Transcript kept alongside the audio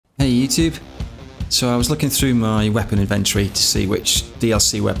Hey YouTube. So I was looking through my weapon inventory to see which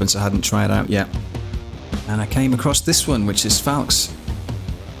DLC weapons I hadn't tried out yet. And I came across this one, which is Falx.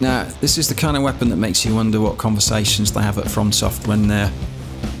 Now, this is the kind of weapon that makes you wonder what conversations they have at FromSoft when they're,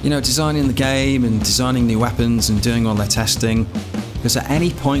 designing the game and designing new weapons and doing all their testing. Because at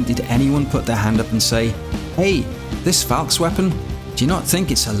any point did anyone put their hand up and say, hey, this Falx weapon, do you not think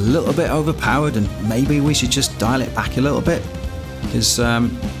it's a little bit overpowered and maybe we should just dial it back a little bit? Because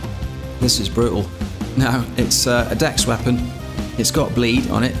this is brutal. Now, it's a dex weapon. It's got bleed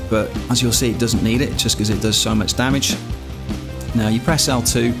on it, but as you'll see, it doesn't need it just because it does so much damage. Now, you press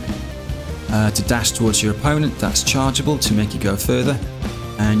L2 to dash towards your opponent. That's chargeable to make you go further.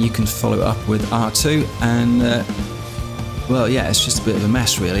 And you can follow it up with R2 and, well, yeah, it's just a bit of a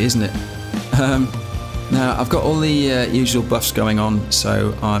mess really, isn't it? Now, I've got all the usual buffs going on.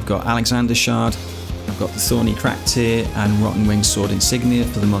 So I've got Alexander Shard, I've got the Thorny Crack Tear and Rotten Wing Sword Insignia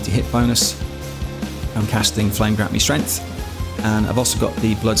for the multi-hit bonus. I'm casting Flame Grant Me Strength, and I've also got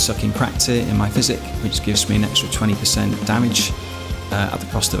the Blood Sucking Crack Tear in my Physic, which gives me an extra 20% damage at the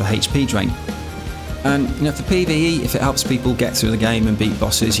cost of a HP drain. And for PvE, if it helps people get through the game and beat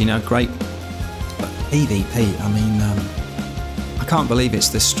bosses, great. But PvP, I mean, I can't believe it's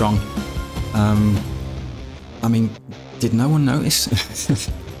this strong. I mean, did no one notice?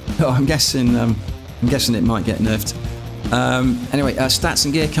 Oh, I'm guessing it might get nerfed. Anyway, stats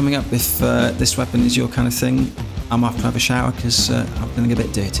and gear coming up. If this weapon is your kind of thing, I'm off to have a shower because I'm feeling a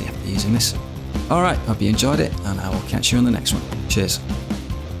bit dirty after using this. Alright, hope you enjoyed it, and I will catch you on the next one. Cheers.